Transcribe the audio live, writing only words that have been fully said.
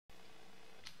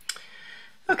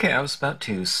Okay, I was about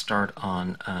to start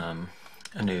on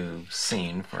a new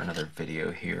scene for another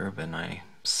video here, but I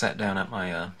sat down at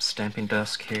my stamping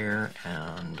desk here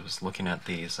and was looking at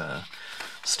these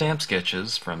stamp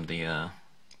sketches from the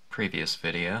previous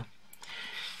video.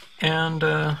 And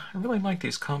I really like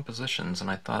these compositions, and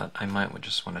I thought I might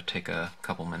just want to take a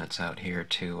couple minutes out here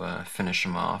to finish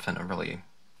them off in a really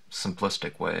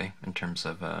simplistic way in terms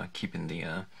of keeping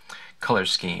the color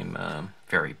scheme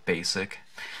very basic.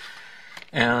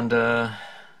 And I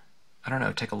don't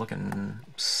know, take a look and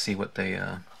see what they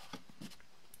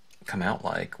come out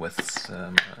like with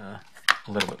some, a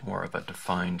little bit more of a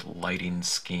defined lighting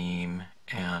scheme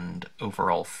and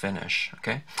overall finish.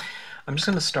 Okay, I'm just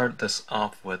going to start this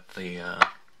off with the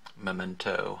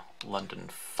Memento London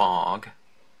Fog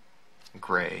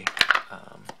gray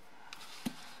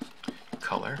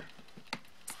color,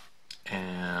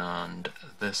 and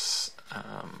this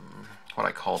what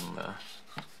I called in the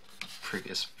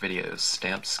previous videos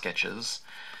stamp sketches.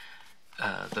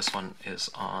 This one is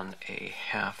on a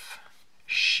half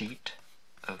sheet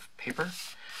of paper,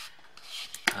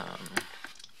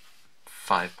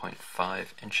 5.5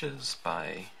 inches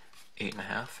by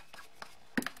 8.5.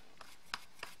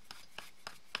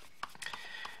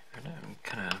 And I'm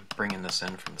kind of bringing this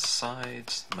in from the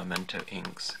sides. Memento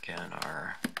inks, again,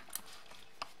 are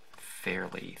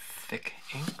fairly thick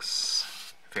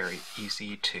inks, very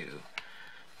easy to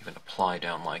even apply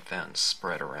down like that and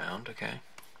spread around. Okay,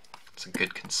 it's a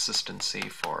good consistency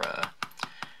for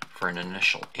an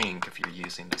initial ink if you're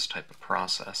using this type of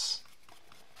process.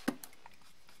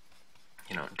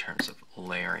 You know, in terms of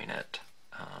layering it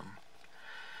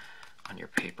on your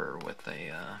paper with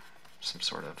a some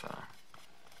sort of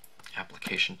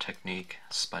application technique,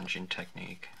 sponging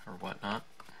technique, or whatnot.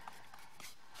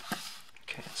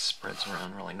 Okay, it spreads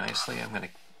around really nicely. I'm going to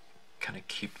kind of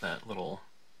keep that little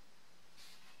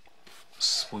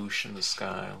swoosh in the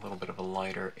sky, a little bit of a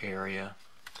lighter area.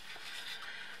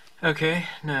 Okay,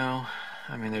 now,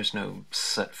 I mean, there's no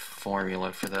set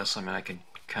formula for this. I mean, I could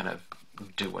kind of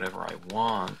do whatever I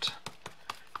want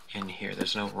in here.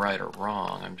 There's no right or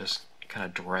wrong. I'm just kind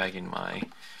of dragging my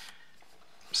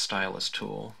stylus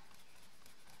tool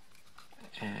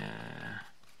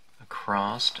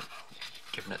across,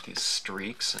 giving it these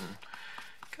streaks, and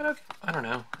kind of, I don't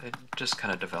know, it just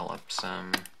kind of develops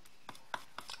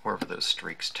wherever those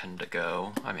streaks tend to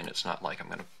go. I mean, it's not like I'm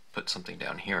going to put something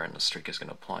down here and the streak is going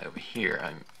to apply over here.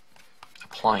 I'm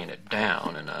applying it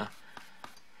down in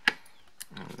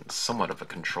somewhat of a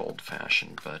controlled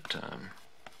fashion, but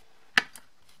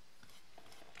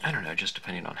I don't know, just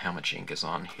depending on how much ink is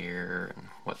on here and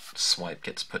what swipe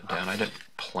gets put down. I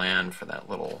didn't plan for that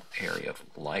little area of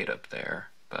light up there,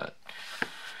 but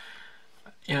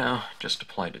you know, just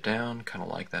applied it down, kind of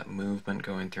like that movement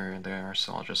going through there,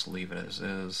 so I'll just leave it as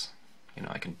is. You know,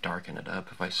 I can darken it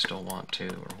up if I still want to,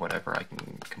 or whatever. I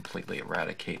can completely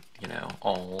eradicate, you know,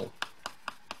 all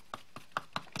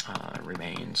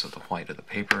remains of the white of the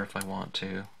paper if I want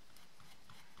to.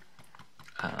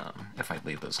 If I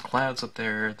leave those clouds up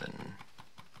there, then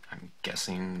I'm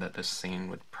guessing that this scene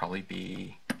would probably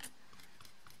be,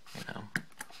 you know,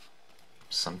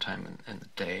 sometime in the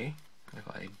day. If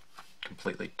I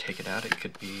completely take it out, it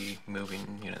could be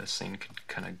moving, you know, the scene could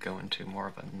kind of go into more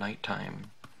of a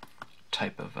nighttime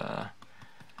type of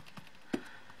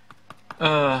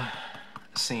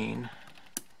scene.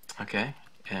 Okay,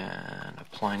 and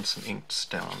applying some inks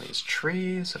down on these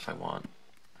trees. If I want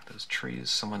those trees,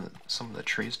 some of the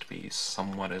trees to be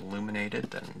somewhat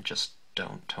illuminated, then just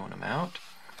don't tone them out.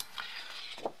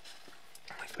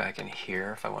 Like back in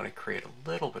here, if I want to create a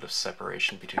little bit of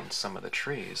separation between some of the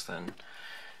trees, then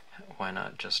why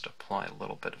not just apply a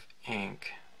little bit of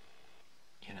ink,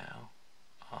 you know,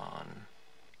 on,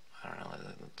 I don't know,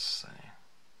 let's say,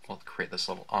 we'll create this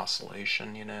little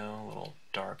oscillation, you know, a little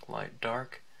dark, light,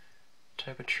 dark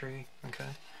type of tree. Okay.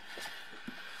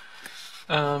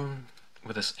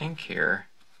 With this ink here,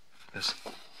 this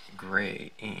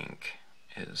gray ink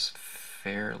is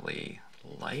fairly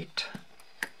light,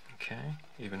 okay,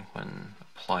 even when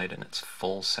applied in its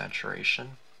full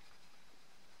saturation.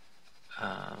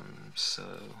 So,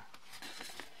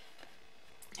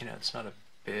 you know, it's not a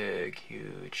big,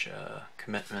 huge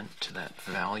commitment to that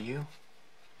value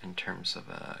in terms of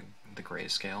the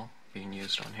grayscale being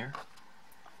used on here.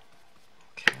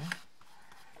 Okay.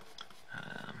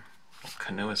 We'll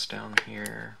canoeist down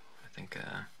here. I think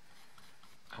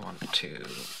I wanted to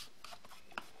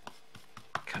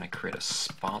kind of create a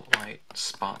spotlight,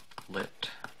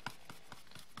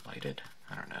 lighted,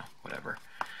 I don't know, whatever,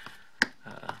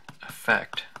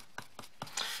 effect,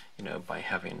 you know, by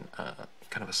having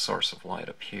kind of a source of light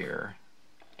up here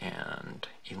and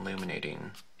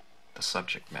illuminating the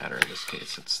subject matter. In this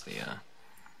case, it's the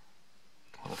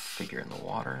little figure in the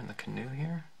water in the canoe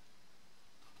here.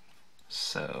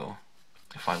 So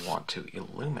if I want to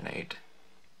illuminate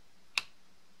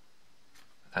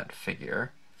that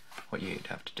figure, what you'd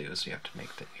have to do is you have to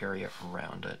make the area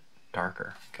around it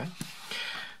darker, okay?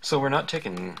 So we're not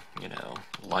taking, you know,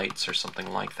 lights or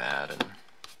something like that and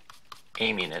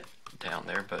aiming it down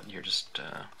there, but you're just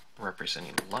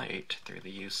representing light through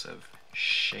the use of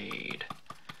shade.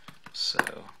 So,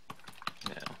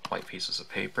 you know, white pieces of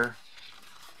paper.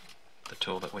 The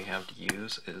tool that we have to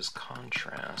use is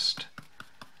contrast.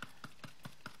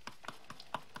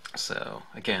 So,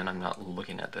 again, I'm not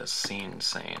looking at this scene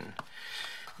saying,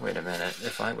 wait a minute,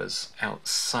 if I was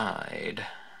outside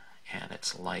and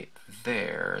it's light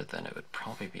there, then it would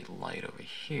probably be light over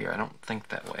here. I don't think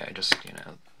that way. I just, you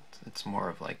know, it's more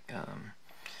of like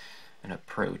an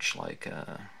approach like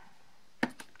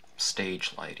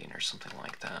stage lighting or something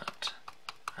like that,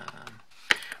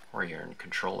 where you're in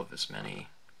control of as many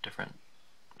different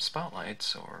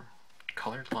spotlights or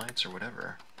colored lights or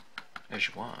whatever as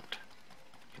you want.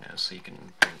 You know, so you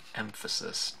can bring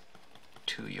emphasis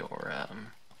to your,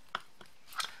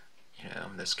 you know,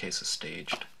 in this case, a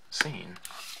staged scene.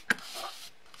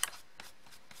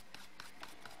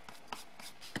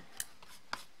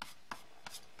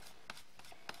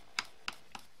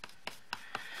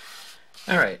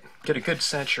 Alright, get a good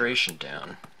saturation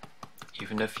down,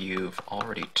 even if you've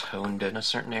already toned in a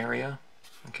certain area,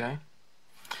 okay?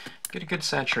 Get a good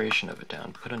saturation of it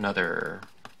down. Put another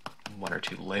 1 or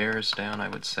 2 layers down, I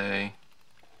would say,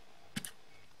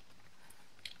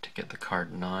 to get the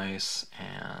card nice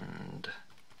and,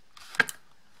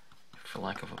 for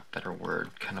lack of a better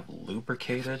word, kind of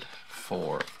lubricated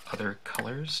for other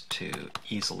colors to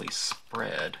easily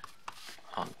spread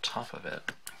on top of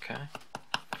it, okay?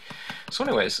 So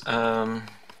anyways, like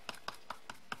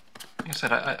I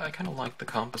said, I kind of like the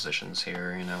compositions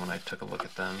here. You know, when I took a look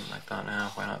at them, I thought,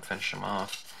 why not finish them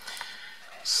off?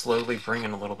 Slowly bring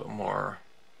in a little bit more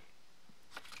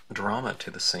drama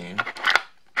to the scene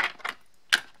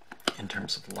in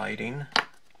terms of lighting.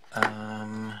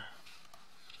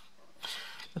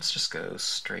 Let's just go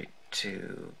straight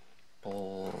to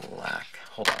black.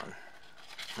 Hold on.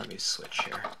 Let me switch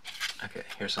here. Okay,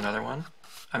 here's another one.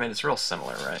 I mean, it's real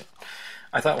similar, right?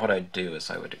 I thought what I'd do is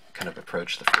I would kind of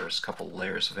approach the first couple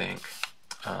layers of ink,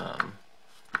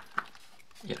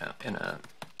 you know, in a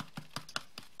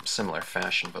similar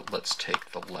fashion, but let's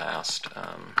take the last,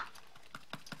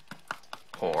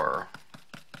 or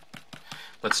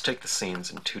let's take the scenes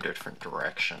in 2 different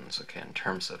directions, okay, in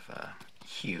terms of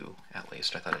hue, at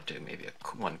least. I thought I'd do maybe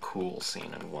one cool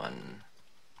scene and one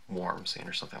warm scene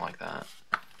or something like that.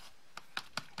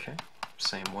 Okay,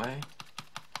 same way.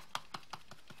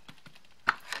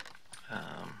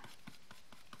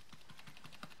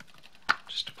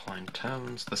 Just applying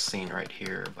tones. The scene right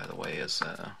here, by the way, is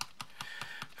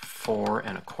 4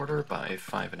 1/4 by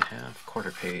 5 1/2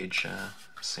 quarter page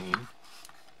scene.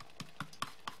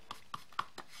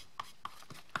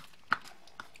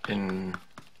 In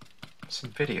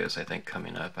some videos, I think,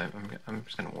 coming up, I'm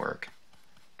just going to work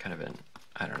kind of in,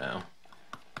 I don't know,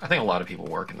 I think a lot of people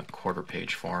work in the quarter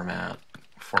page format,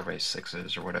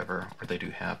 4x6s or whatever, or they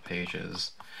do half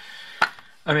pages.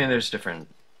 I mean, there's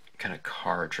different kind of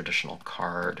traditional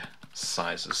card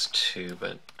sizes too,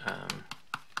 but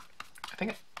I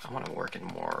think I want to work in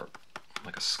more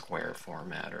like a square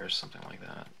format or something like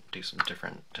that. Do some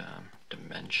different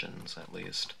dimensions, at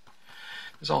least.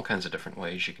 There's all kinds of different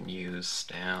ways you can use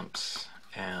stamps,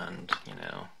 and, you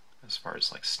know, as far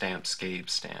as like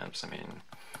Stampscapes stamps, I mean,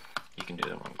 you can do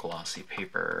them on glossy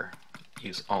paper,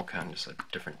 use all kinds of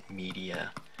different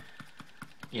media,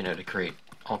 you know, to create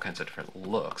all kinds of different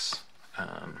looks.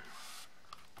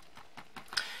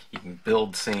 You can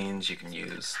build scenes, you can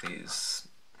use these,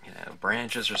 you know,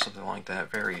 branches or something like that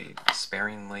very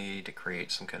sparingly to create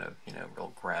some kind of, you know,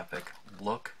 real graphic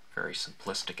look. Very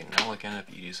simplistic and elegant if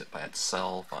you use it by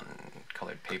itself on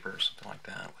colored paper or something like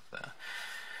that with the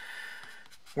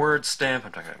word stamp.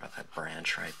 I'm talking about that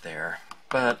branch right there.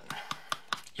 But,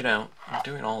 you know,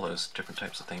 doing all those different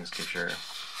types of things gives your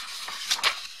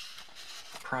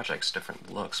projects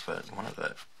different looks, but one of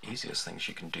the easiest things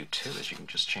you can do too is you can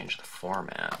just change the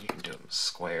format. You can do them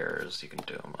squares, you can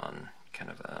do them on kind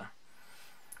of a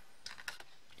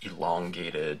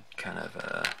elongated kind of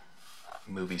a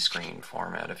movie screen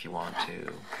format if you want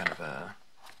to, kind of a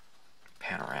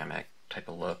panoramic type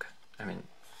of look. I mean,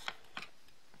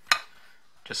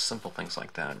 just simple things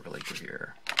like that really give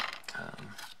your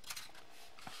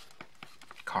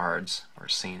cards or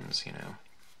scenes, you know,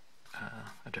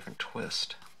 a different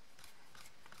twist.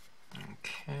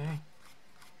 Okay.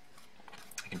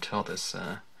 can tell this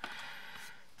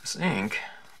this ink,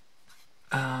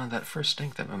 that first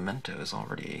ink, that Memento, is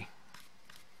already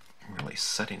really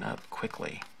setting up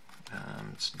quickly.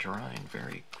 It's drying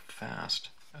very fast.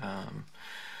 I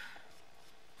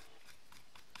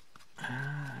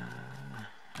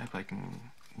hope I can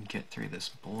get through this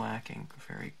black ink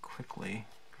very quickly,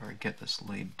 or get this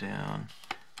laid down,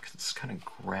 because it's kind of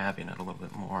grabbing it a little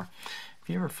bit more. If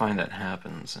you ever find that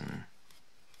happens and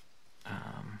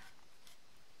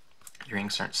your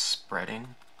inks aren't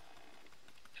spreading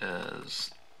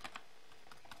as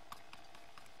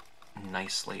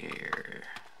nicely or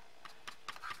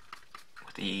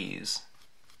with ease,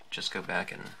 just go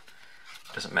back and,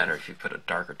 it doesn't matter if you put a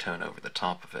darker tone over the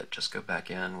top of it, just go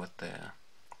back in with the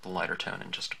lighter tone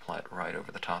and just apply it right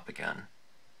over the top again,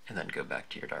 and then go back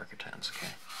to your darker tones,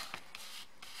 okay?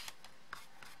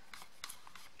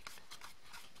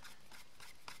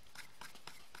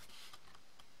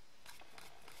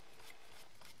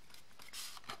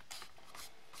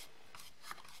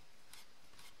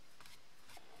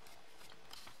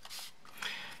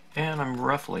 And I'm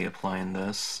roughly applying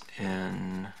this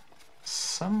in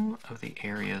some of the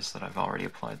areas that I've already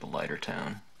applied the lighter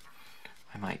tone.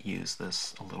 I might use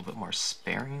this a little bit more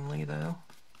sparingly though.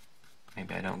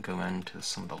 Maybe I don't go into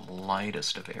some of the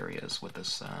lightest of areas with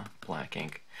this black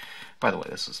ink. By the way,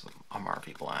 this is a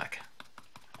Marvy black.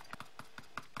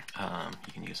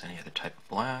 You can use any other type of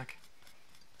black.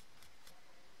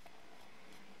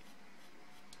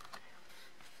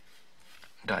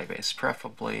 Dye base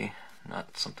preferably,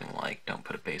 not something like, don't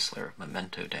put a base layer of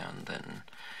Memento down, then,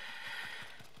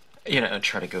 you know,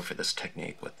 try to go for this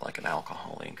technique with like an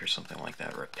alcohol ink or something like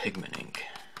that, or a pigment ink,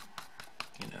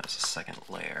 you know, as a second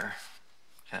layer.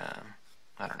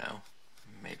 I don't know,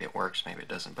 maybe it works, maybe it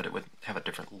doesn't, but it would have a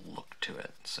different look to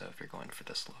it. So if you're going for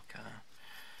this look,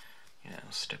 you know,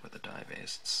 stick with the dye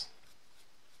base.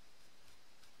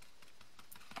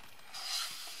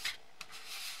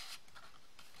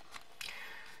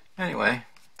 Anyway,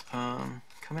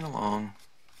 coming along.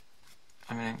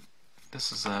 I mean,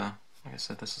 this is a, like I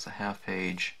said, this is a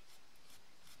half-page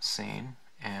scene,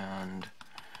 and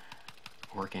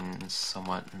working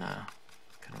somewhat in a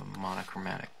kind of a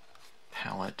monochromatic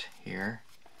palette here,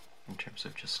 in terms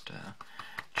of just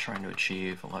trying to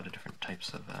achieve a lot of different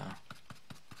types of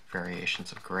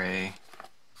variations of gray.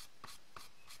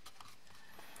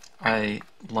 I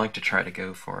like to try to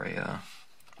go for a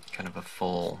kind of a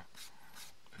full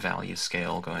value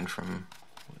scale, going from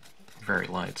very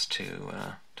lights to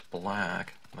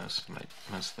black most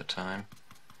of the time.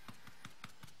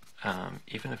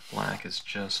 Even if black is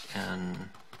just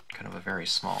in kind of a very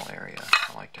small area,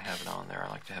 I like to have it on there. I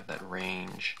like to have that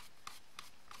range.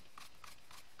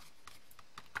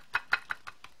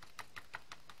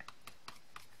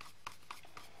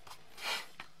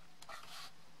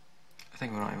 I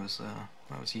think when I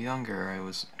was younger, I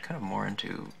was kind of more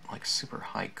into like super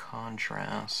high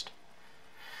contrast.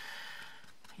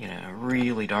 You know,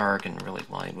 really dark and really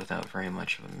light without very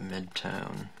much of a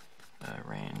mid-tone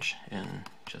range in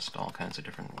just all kinds of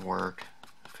different work,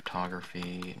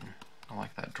 photography, and I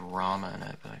like that drama in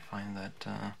it, but I find that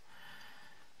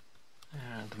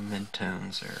the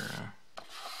mid-tones are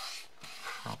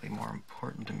probably more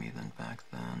important to me than back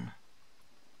then.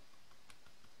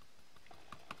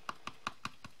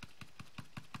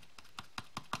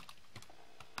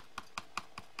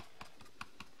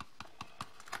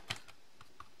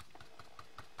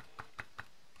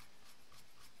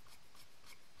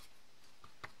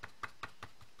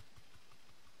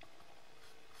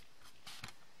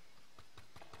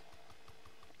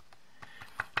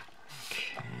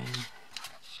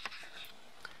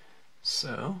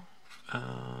 So,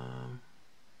 I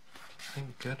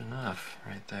think good enough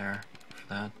right there for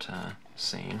that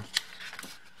scene.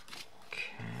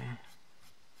 Okay,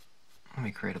 let me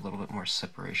create a little bit more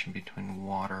separation between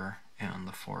water and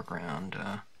the foreground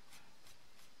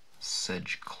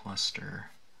sedge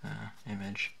cluster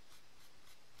image.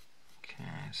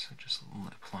 Okay, so just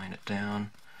applying it down.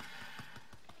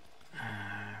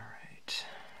 Alright.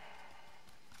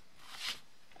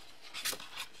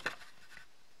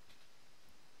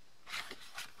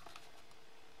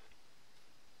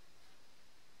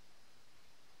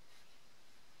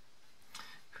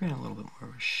 Create a little bit more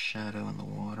of a shadow in the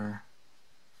water.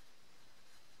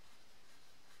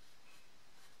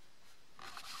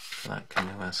 For that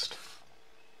canoeist.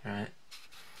 Alright.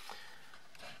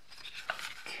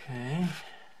 Okay.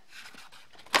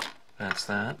 That's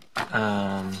that.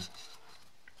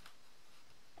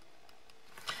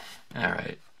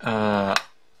 Alright.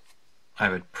 I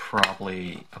would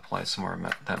probably apply some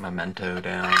more that Memento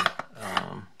down,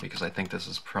 because I think this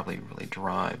is probably really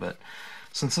dry, but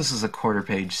since this is a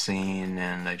quarter-page scene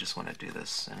and I just want to do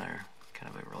this in a kind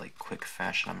of a really quick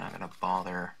fashion, I'm not going to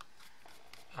bother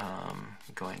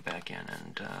going back in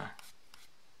and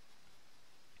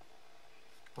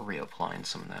reapplying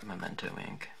some of that Memento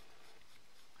ink.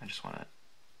 I just want to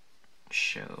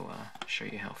show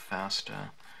you how fast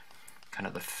kind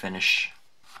of the finish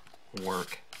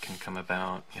work can come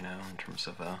about, you know, in terms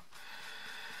of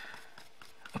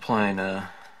applying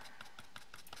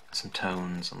some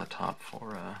tones on the top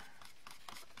for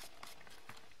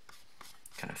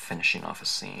kind of finishing off a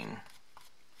scene,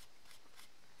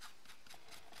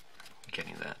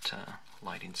 getting that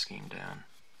lighting scheme down.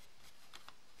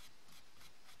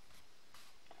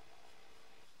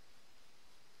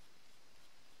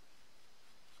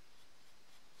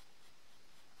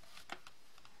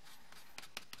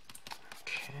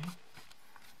 Okay,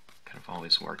 kind of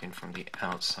always working from the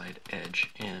outside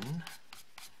edge in.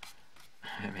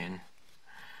 I mean,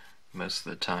 most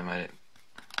of the time when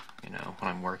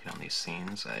I'm working on these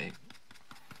scenes, I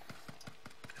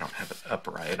don't have it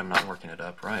upright. I'm not working it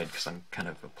upright because I'm kind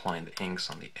of applying the inks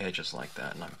on the edges like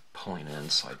that, and I'm pulling in,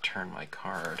 so I turn my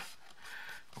card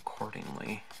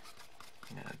accordingly,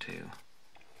 you know, to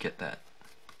get that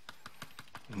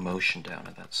motion down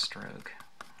of that stroke.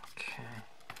 Okay.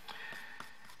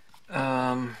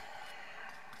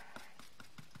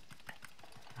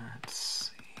 Let's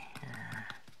see here.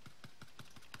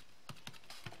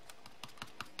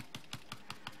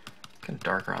 Kind of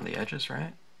darker on the edges,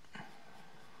 right?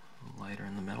 Lighter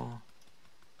in the middle.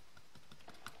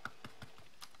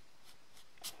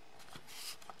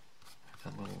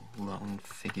 That little lone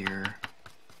figure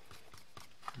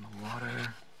in the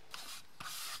water.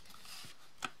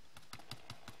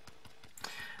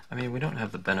 I mean, we don't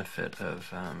have the benefit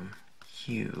of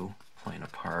hue playing a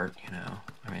part, you know.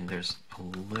 I mean, there's a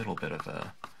little bit of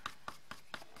a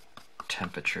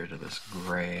temperature to this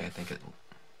gray. I think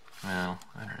well,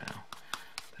 I don't know.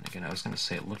 Then again, I was going to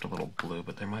say it looked a little blue,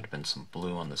 but there might have been some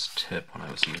blue on this tip when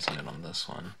I was using it on this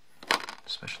one.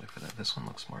 Especially for that. This one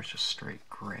looks more just straight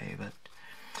gray, but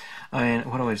I mean,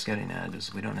 what I was getting at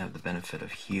is we don't have the benefit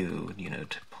of hue, you know,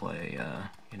 to play,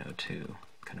 you know, to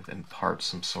kind of impart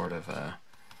some sort of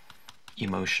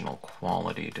emotional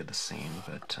quality to the scene,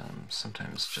 but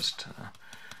sometimes just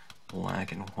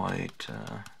black and white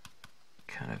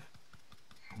kind of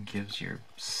gives your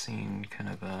scene kind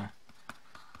of a,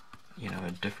 you know,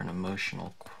 a different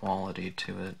emotional quality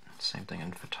to it. Same thing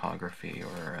in photography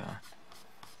or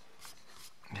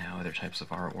you know, other types of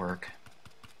artwork.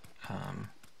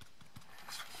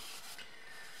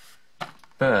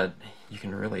 But you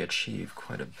can really achieve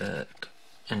quite a bit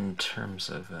in terms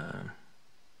of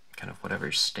kind of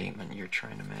whatever statement you're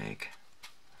trying to make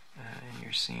in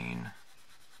your scene.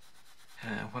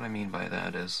 What I mean by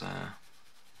that is,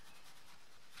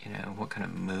 you know, what kind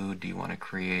of mood do you want to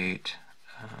create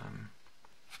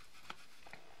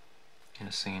in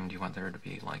a scene? Do you want there to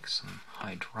be like some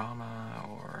high drama,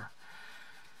 or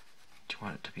do you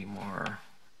want it to be more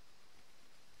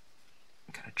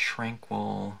kind of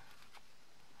tranquil?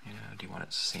 You know, do you want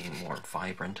it to seem more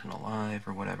vibrant and alive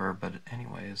or whatever? But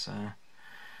anyways,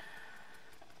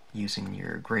 using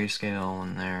your grayscale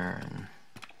in there and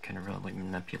kind of really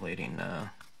manipulating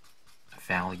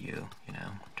value, you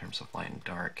know, in terms of light and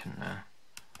dark,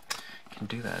 can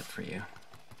do that for you.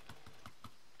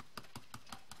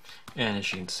 And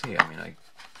as you can see, I mean,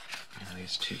 you know,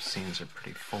 these two scenes are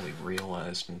pretty fully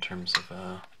realized in terms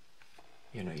of,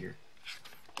 you know, your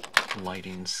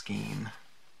lighting scheme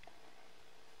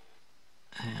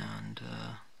and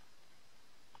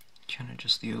kind of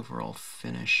just the overall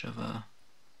finish of a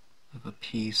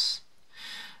piece.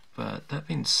 But that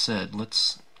being said,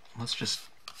 let's just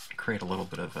create a little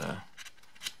bit of a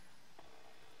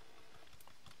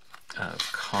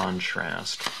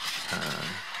contrast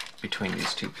between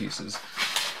these two pieces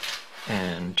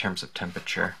in terms of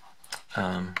temperature.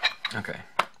 Okay,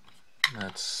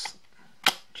 let's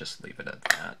just leave it at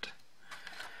that.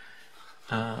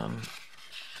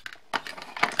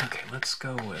 Okay, let's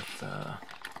go with,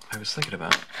 I was thinking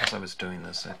about, as I was doing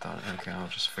this, I thought, okay, I'll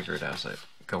just figure it out as I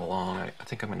go along. I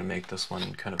think I'm going to make this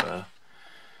one kind of a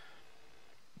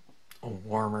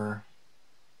warmer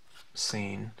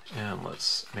scene, and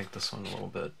let's make this one a little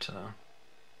bit,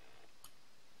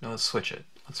 no, let's switch it.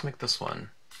 Let's make this one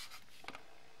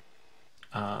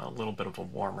a little bit of a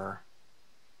warmer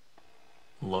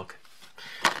look,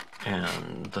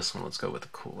 and this one let's go with a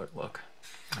cooler look.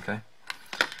 Okay.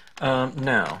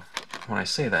 Now, when I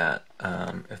say that,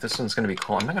 if this one's going to be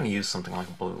cool, I'm not going to use something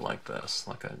like blue like this,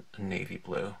 like a navy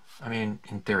blue. I mean,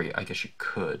 in theory, I guess you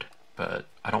could, but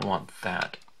I don't want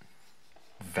that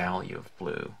value of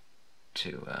blue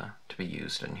to be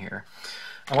used in here.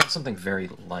 I want something very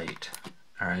light,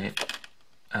 alright,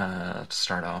 to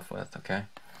start off with, okay?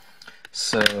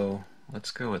 So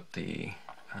let's go with the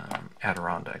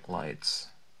Adirondack Lights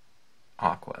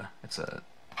Aqua. It's a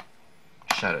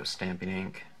shadow stamping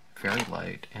ink, very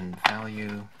light in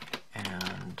value,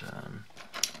 and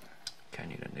okay, I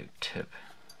need a new tip.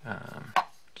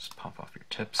 Just pop off your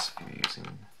tips if you're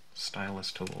using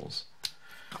stylus tools.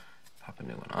 Pop a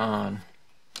new one on.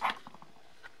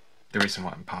 The reason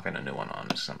why I'm popping a new one on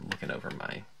is I'm looking over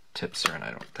my tips here and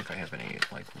I don't think I have any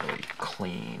like really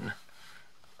clean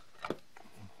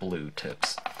blue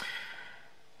tips.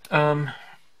 I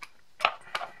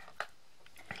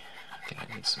think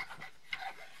I need some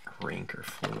ink or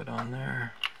fluid on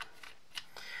there.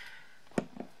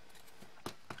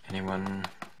 Anyone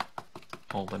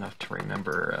old enough to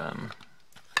remember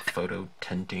photo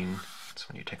tinting? It's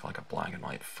when you take like a black and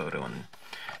white photo, and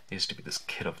there used to be this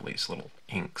kit of these little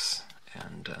inks,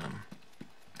 and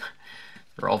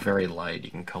they're all very light.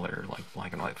 You can color like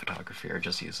black and white photography or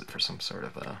just use it for some sort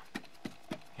of a,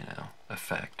 you know,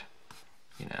 effect.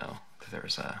 You know, if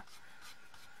there's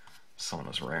someone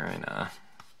was wearing a,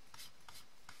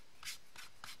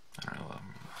 I don't know, a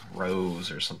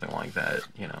rose or something like that,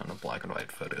 you know, in a black and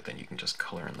white photo, then you can just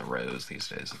color in the rose. These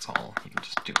days it's all, you can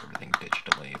just do everything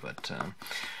digitally, but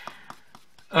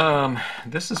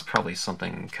this is probably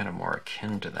something kind of more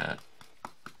akin to that,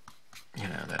 you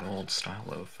know, that old style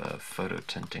of photo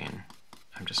tinting.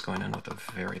 I'm just going in with a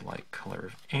very light color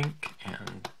of ink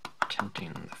and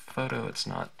tinting the photo. It's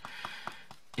not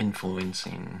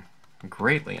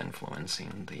greatly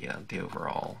influencing the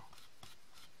overall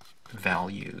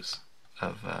values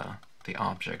of the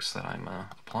objects that I'm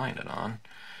applying it on,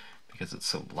 because it's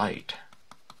so light.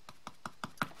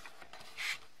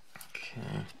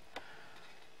 Okay.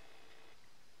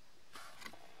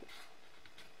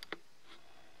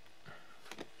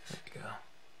 There we go.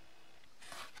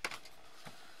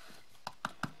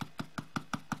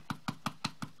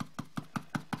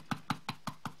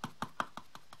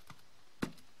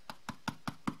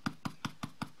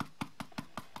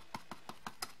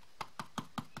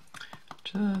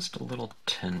 Just a little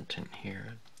tint in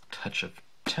here, a touch of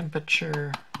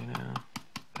temperature, you know,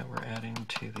 that we're adding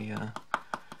to the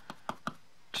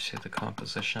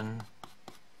composition.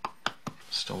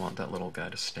 Still want that little guy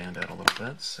to stand out a little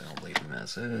bit, so I'll leave him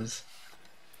as is.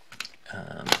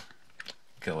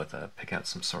 Go with pick out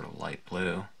some sort of light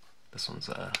blue. This one's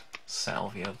a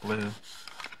salvia blue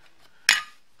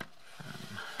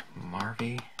from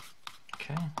Marvy.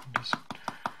 Okay, just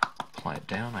apply it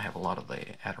down. I have a lot of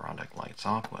the Adirondack Lights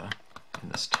Aqua in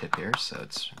this tip here, so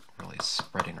it's really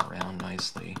spreading around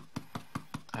nicely.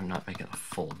 I'm not making a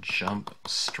full jump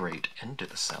straight into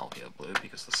the salvia blue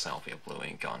because the salvia blue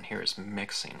ink on here is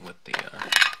mixing with the you know,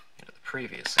 the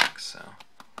previous ink. So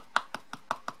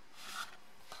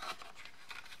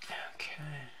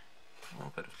okay, a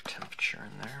little bit of temperature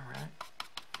in there, right?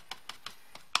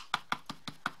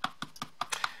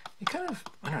 You kind of,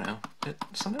 I don't know.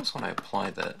 Sometimes when I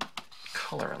apply the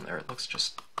color on there, it looks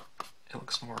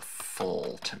more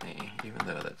full to me, even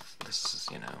though this is,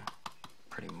 you know,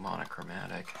 pretty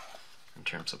monochromatic in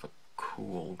terms of a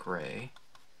cool gray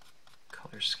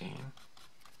color scheme.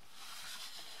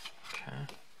 Okay,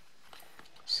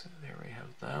 so there we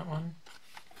have that one.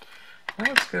 Now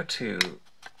let's go to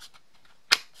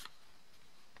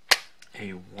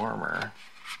a warmer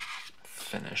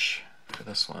finish for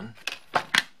this one,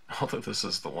 although this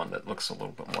is the one that looks a little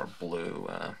bit more blue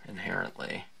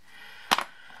inherently,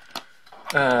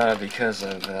 because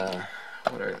of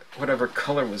whatever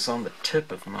color was on the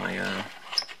tip of my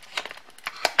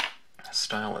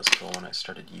stylus tool when I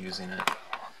started using it.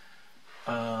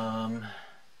 Let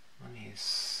me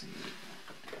see.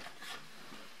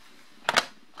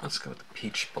 Let's go with the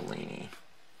Peach Bellini.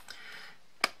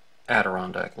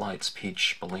 Adirondack Lights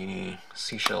Peach Bellini.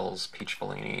 Seashells Peach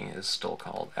Bellini is still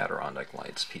called Adirondack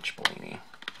Lights Peach Bellini.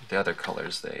 The other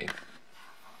colors, they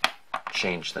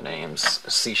changed the names.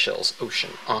 Seashells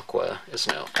Ocean Aqua is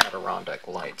now Adirondack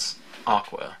Lights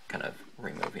Aqua, kind of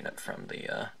removing it from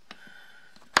the,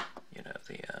 you know,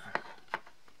 the,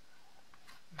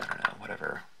 I don't know,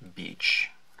 whatever beach,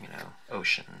 you know,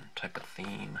 ocean type of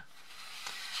theme.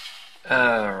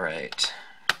 Alright,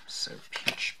 so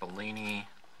Peach Bellini.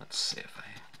 Let's see if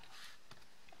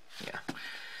yeah,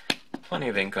 plenty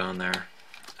of ink on there.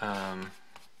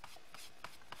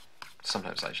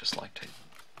 Sometimes I just like to,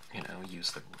 you know, use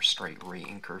the straight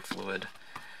re-inker fluid.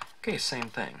 Okay, same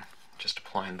thing. Just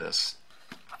applying this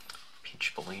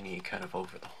Peach Bellini kind of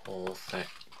over the whole thing.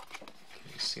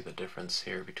 Can you see the difference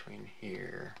here between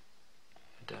here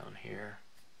and down here?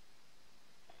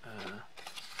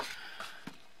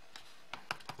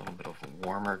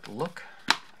 armored look.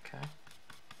 Okay.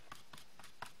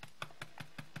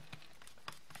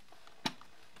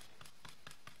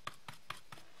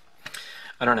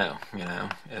 I don't know,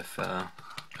 if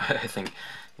I think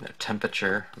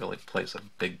temperature really plays a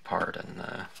big part in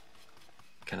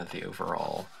kind of the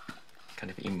overall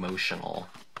kind of emotional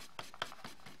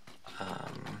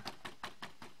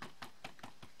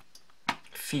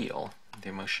the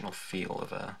emotional feel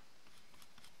of a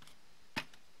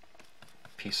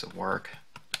piece of work.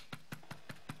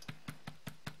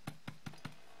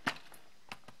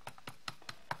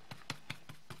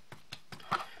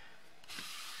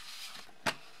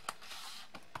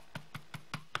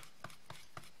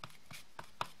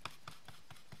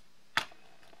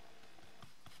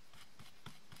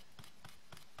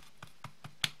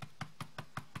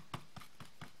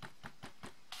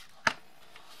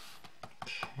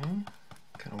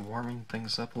 Kind of warming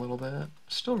things up a little bit,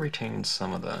 still retaining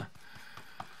some of the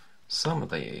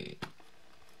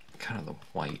kind of the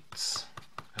whites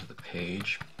of the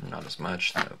page. Not as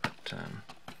much though, but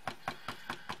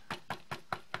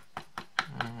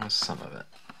some of it.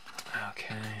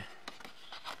 Okay.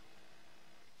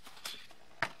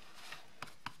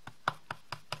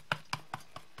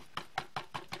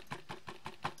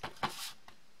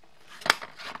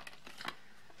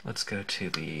 Let's go to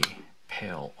the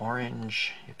pale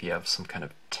orange. If you have some kind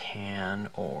of tan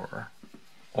or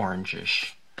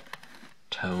orangish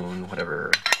tone,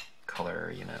 whatever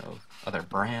color, other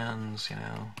brands,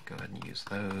 go ahead and use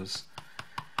those.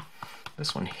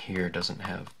 This one here doesn't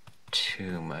have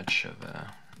too much of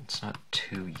a, it's not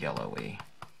too yellowy,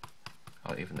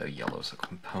 even though yellow is a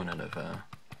component of a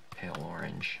pale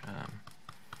orange.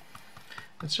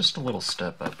 It's just a little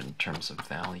step up in terms of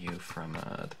value from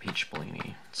the Peach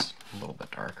Bellini. It's a little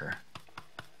bit darker.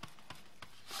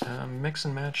 Mix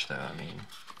and match though,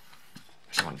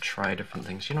 if you want to try different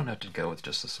things, you don't have to go with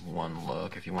just this one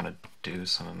look. If you want to do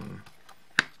some,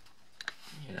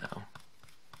 kind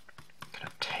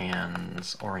of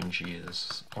tans,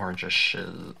 oranges,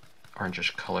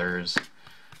 orangish colors,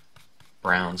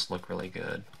 browns look really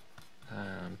good.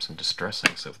 Some distress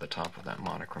inks over the top of that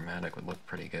monochromatic would look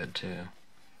pretty good too.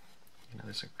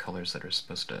 These are colors that are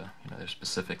supposed to, they're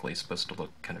specifically supposed to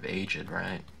look kind of aged,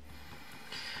 right?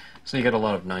 So you get a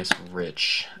lot of nice,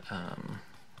 rich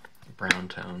brown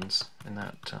tones in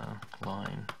that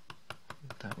line.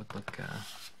 That would look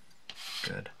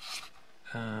good.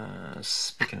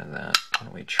 Speaking of that, why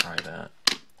don't we try that?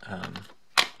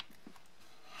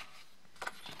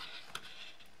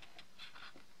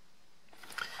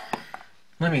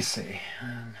 Let me see.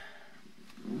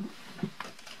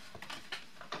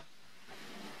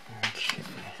 Okay.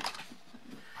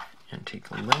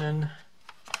 Antique linen.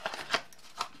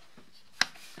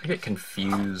 I get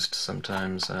confused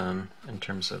sometimes in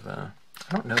terms of, I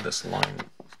don't know this line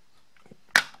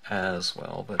as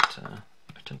well, but I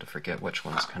tend to forget which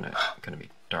one's kind of going to be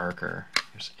darker.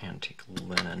 Here's antique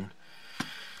linen.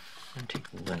 Antique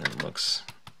linen looks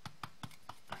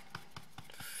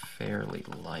fairly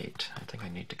light. I think I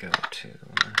need to go to,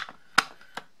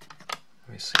 let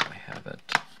me see if I have it.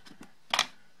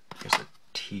 Here's a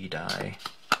tea dye.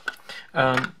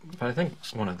 But I think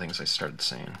one of the things I started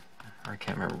saying, or I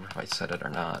can't remember if I said it or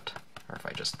not, or if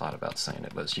I just thought about saying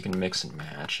it, was you can mix and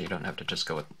match. You don't have to just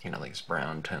go with, these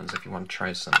brown tones. If you want to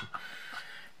try some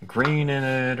green in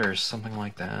it or something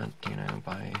like that,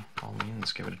 by all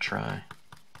means, give it a try.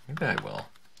 Maybe I will.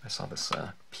 I saw this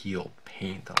peeled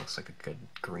paint that looks like a good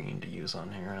green to use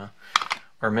on here.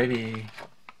 Or maybe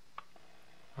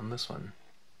on this one.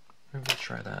 Maybe we'll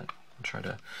try that. I'll try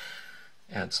to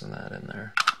add some of that in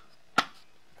there.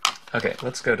 Okay,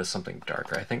 let's go to something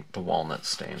darker. I think the walnut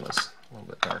stain was a little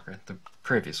bit darker. The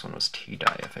previous one was tea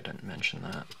dye, if I didn't mention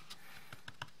that.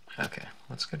 Okay,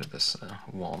 let's go to this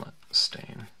walnut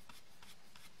stain.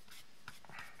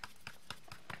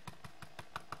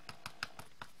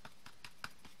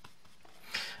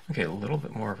 Okay, a little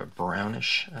bit more of a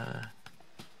brownish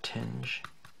tinge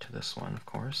to this one, of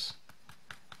course.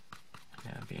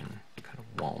 Yeah, being kind of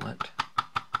walnut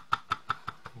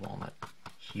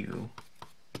hue.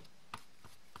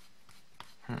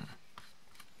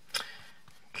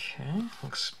 Okay,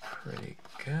 looks pretty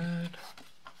good.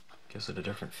 Gives it a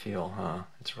different feel, huh?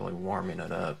 It's really warming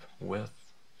it up with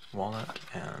walnut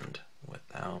and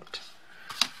without.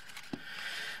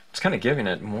 It's kind of giving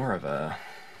it more of a...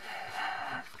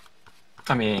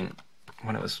 when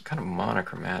it was kind of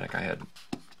monochromatic,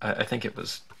 I think it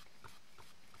was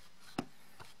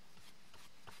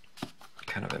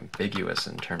kind of ambiguous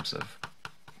in terms of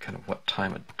kind of what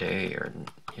time of day or,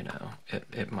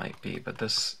 it might be, but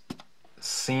this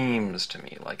seems to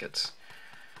me like it's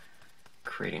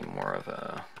creating more of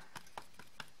a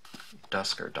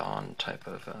dusk or dawn type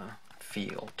of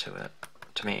feel to it,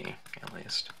 to me at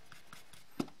least.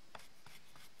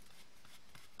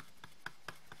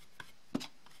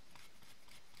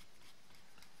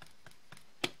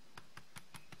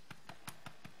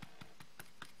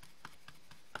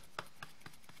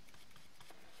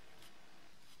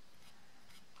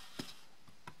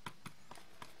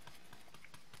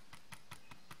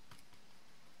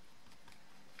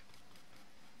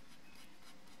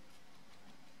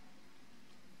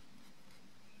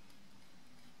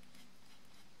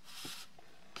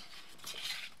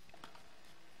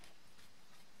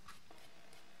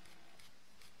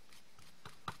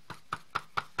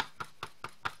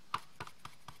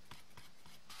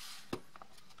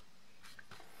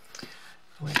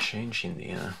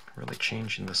 Really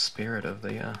changing the spirit of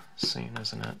the scene,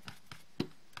 isn't it?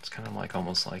 It's kind of like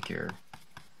almost like you're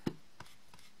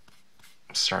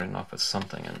starting off with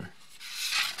something and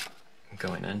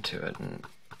going into it, and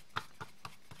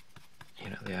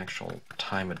you know, the actual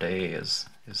time of day is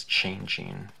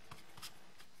changing.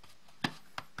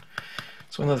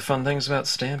 It's one of the fun things about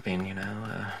stamping, you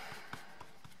know.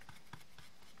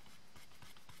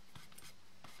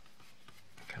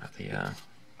 Kind of the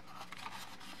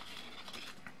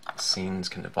scenes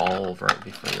can evolve right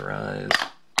before your eyes,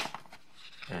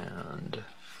 and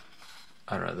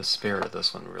I don't know, the spirit of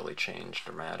this one really changed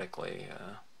dramatically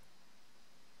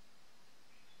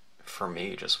for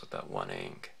me, just with that one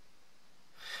ink.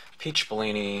 Peach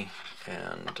Bellini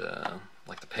and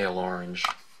like the pale orange,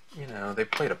 you know, they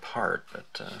played a part,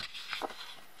 but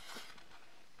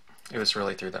it was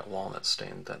really through that walnut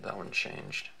stain that that one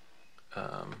changed.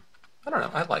 I don't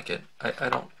know, I like it. I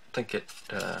don't think it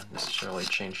necessarily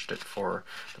changed it for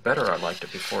the better. I liked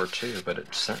it before too, but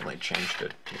it certainly changed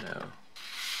it, you know,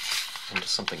 into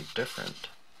something different,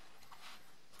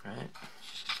 right?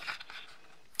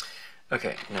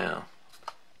 Okay, now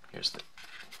here's the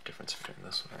difference between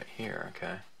this one right here,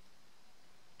 okay?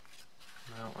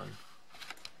 That one.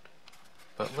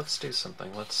 But let's do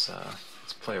something. Let's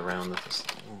play around with this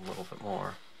a little bit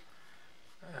more.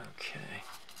 Okay.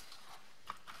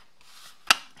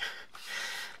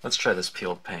 Let's try this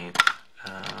peeled paint.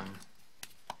 I'm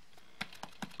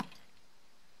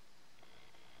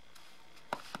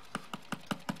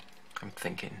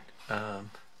thinking.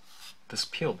 This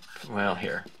peeled, well,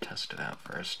 here, test it out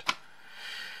first.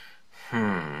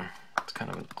 It's kind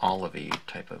of an olivey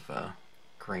type of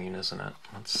green, isn't it?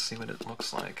 Let's see what it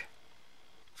looks like.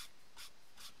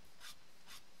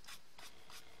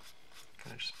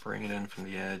 Gonna just bring it in from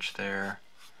the edge there.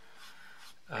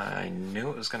 I knew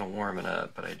it was going to warm it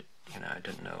up, but I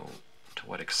didn't know to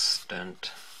what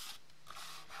extent.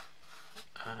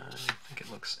 I think it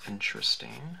looks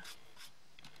interesting.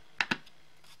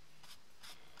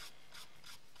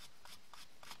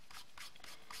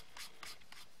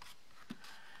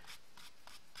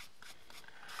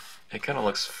 It kind of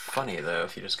looks funny though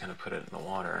if you just kind of put it in the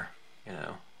water, you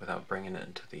know, without bringing it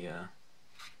into the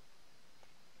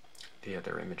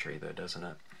other imagery though, doesn't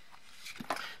it?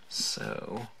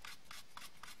 So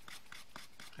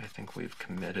I think we've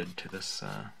committed to this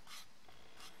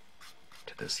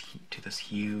to this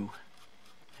hue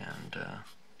and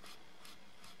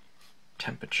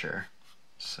temperature.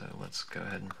 So let's go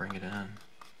ahead and bring it in.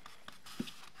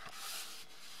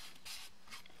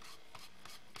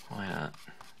 Why not?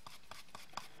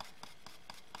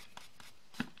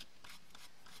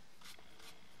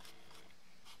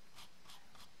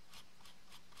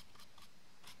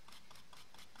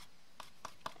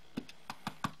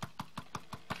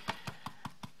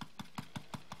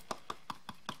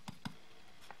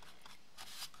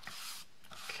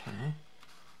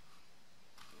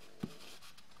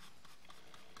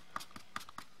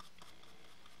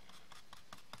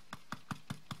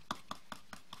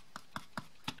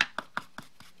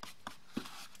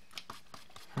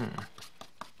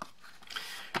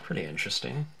 Pretty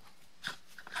interesting.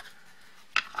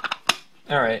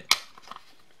 All right,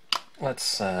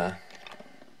 let's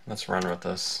run with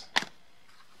this.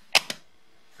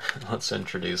 Let's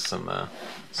introduce some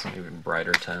even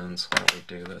brighter tones. Why don't we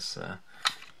do this?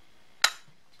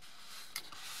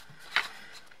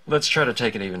 Let's try to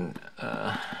take it even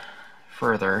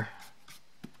further.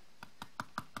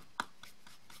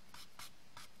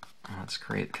 Let's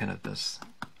create kind of this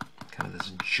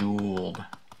jeweled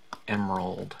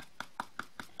emerald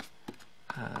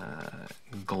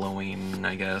glowing,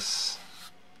 I guess,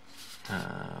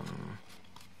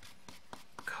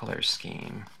 color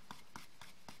scheme.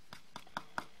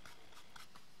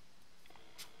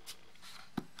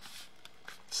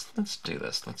 Let's do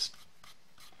this. Let's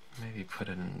maybe put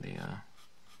it in the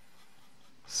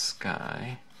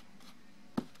sky.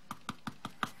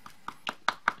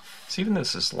 So even though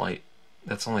this is light,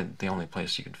 that's the only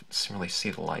place you could really see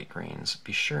the light greens.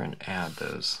 Be sure and add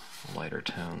those lighter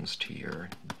tones to your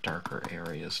darker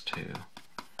areas to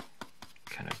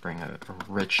kind of bring a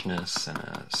richness and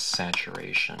a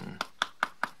saturation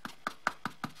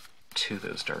to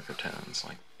those darker tones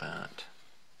like that.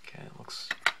 Okay, it looks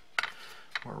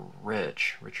more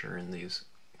richer in these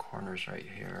corners right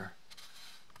here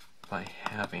by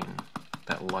having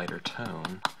that lighter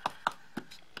tone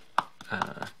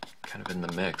kind of in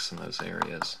the mix in those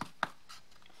areas.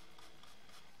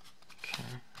 Okay.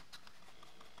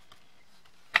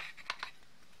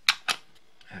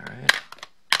 Alright.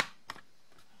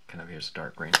 Kind of here's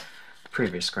dark green. The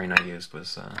previous green I used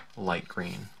was light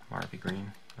green, Marby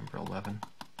green, number 11.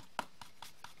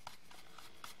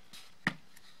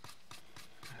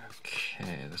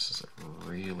 Okay, this is a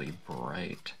really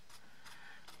bright,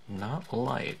 not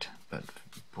light, but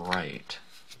bright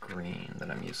green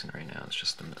that I'm using right now. It's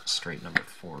just the straight number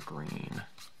 4 green.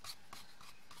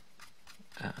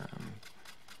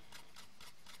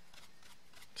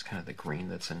 It's kind of the green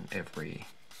that's in every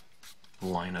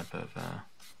lineup of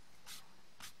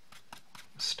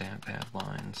stamp pad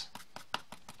lines.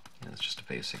 And it's just a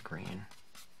basic green.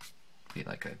 Be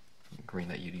like a green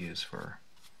that you'd use for,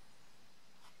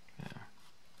 you know,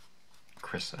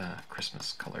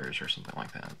 Christmas colors or something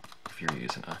like that. If you're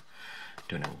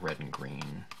doing a red and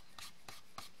green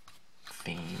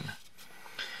theme.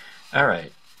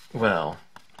 Alright, well,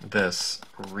 this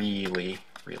really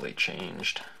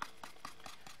changed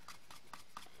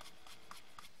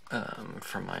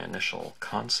from my initial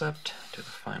concept to the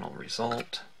final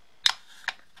result.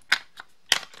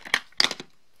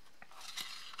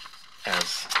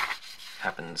 As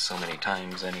happens so many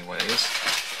times anyways.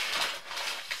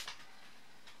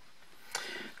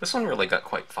 This one really got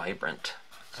quite vibrant,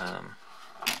 you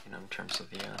know, in terms of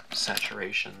the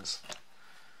saturations.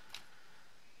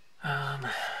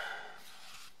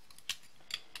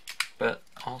 But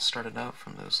all started out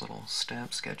from those little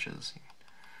stamp sketches.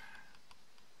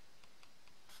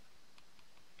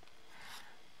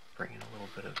 Bring in a little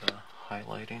bit of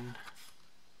highlighting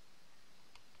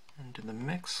into the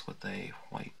mix with a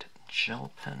white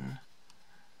gel pen.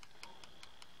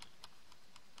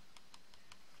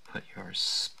 Put your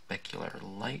specular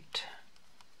light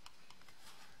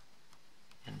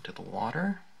into the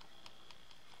water.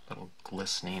 Little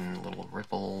glistening little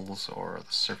ripples or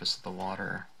the surface of the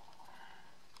water.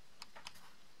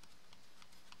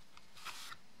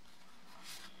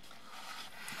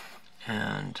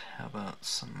 And how about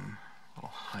some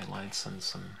little highlights on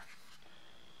some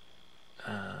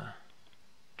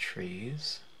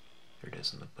trees. There it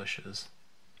is in the bushes.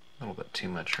 A little bit too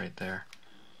much right there.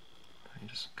 You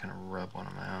just kind of rub one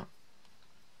of them out.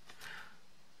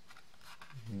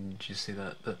 Did you see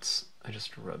that? I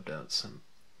just rubbed out some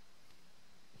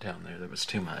down there. There was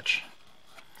too much.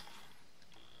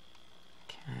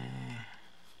 Okay.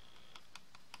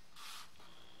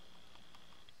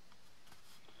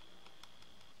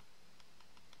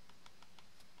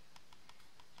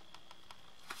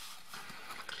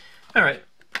 Alright.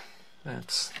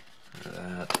 That's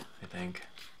that, I think.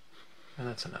 And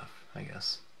that's enough, I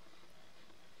guess.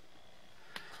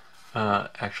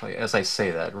 Actually, as I say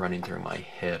that, running through my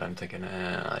head, I'm thinking,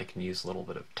 I can use a little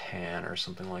bit of tan or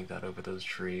something like that over those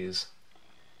trees.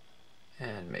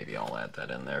 And maybe I'll add that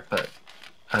in there, but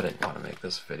I didn't want to make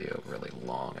this video really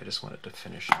long. I just wanted to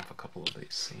finish off a couple of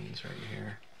these scenes right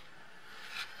here.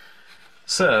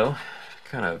 So,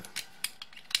 kind of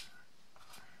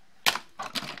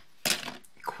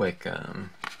quick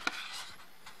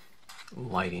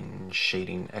lighting and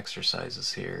shading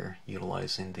exercises here,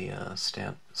 utilizing the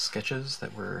stamp sketches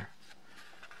that were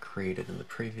created in the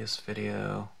previous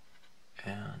video,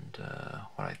 and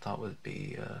what I thought would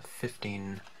be a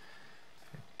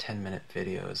 10-minute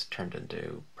video has turned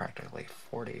into practically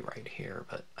 40 right here,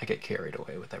 but I get carried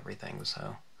away with everything,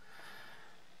 so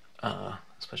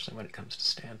especially when it comes to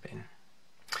stamping.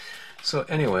 So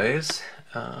anyways,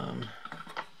 2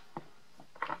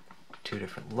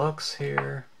 different looks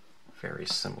here. Very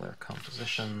similar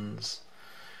compositions.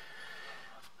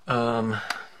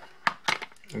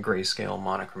 Grayscale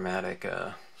monochromatic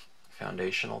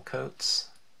foundational coats,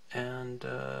 and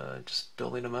just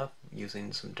building them up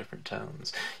using some different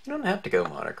tones. You don't have to go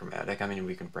monochromatic. I mean,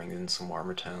 we can bring in some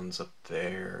warmer tones up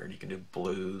there, and you can do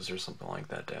blues or something like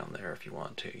that down there if you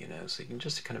want to, you know. So you can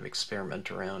just kind of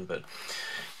experiment around, but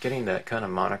getting that kind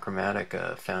of monochromatic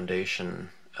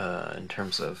foundation in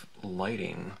terms of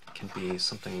lighting can be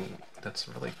something that's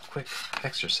a really quick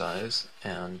exercise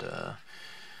and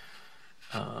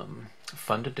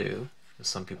fun to do.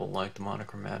 Some people like the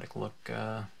monochromatic look,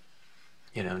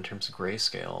 you know, in terms of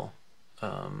grayscale,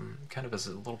 kind of as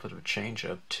a little bit of a change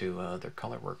up to their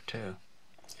color work too.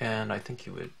 And I think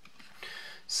you would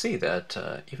see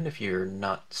that even if you're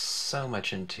not so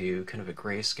much into kind of a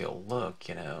grayscale look,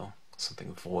 you know,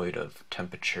 something void of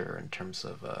temperature in terms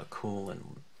of cool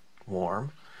and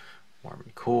warm, warm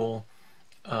and cool,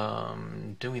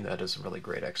 doing that is a really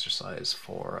great exercise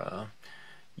for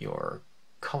your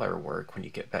color work when you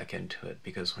get back into it,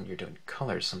 because when you're doing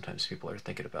colors, sometimes people are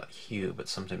thinking about hue, but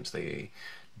sometimes they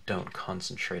don't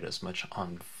concentrate as much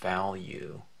on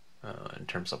value in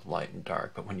terms of light and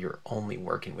dark. But when you're only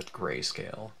working with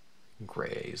grayscale,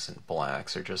 grays and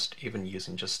blacks, or just even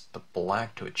using just the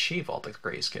black to achieve all the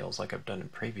grayscales like I've done in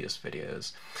previous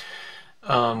videos,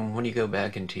 when you go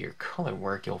back into your color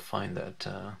work, you'll find that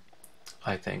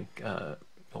I think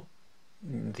well,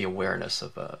 the awareness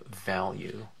of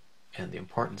value and the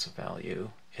importance of value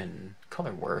in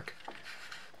color work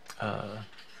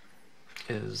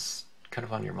is kind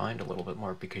of on your mind a little bit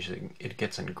more, because it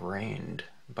gets ingrained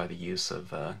by the use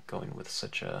of going with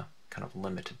such a kind of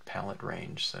limited palette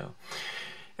range. So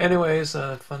anyways,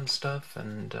 fun stuff,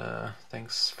 and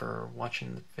thanks for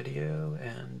watching the video,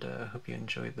 and hope you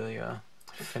enjoyed the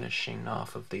finishing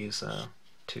off of these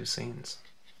two scenes.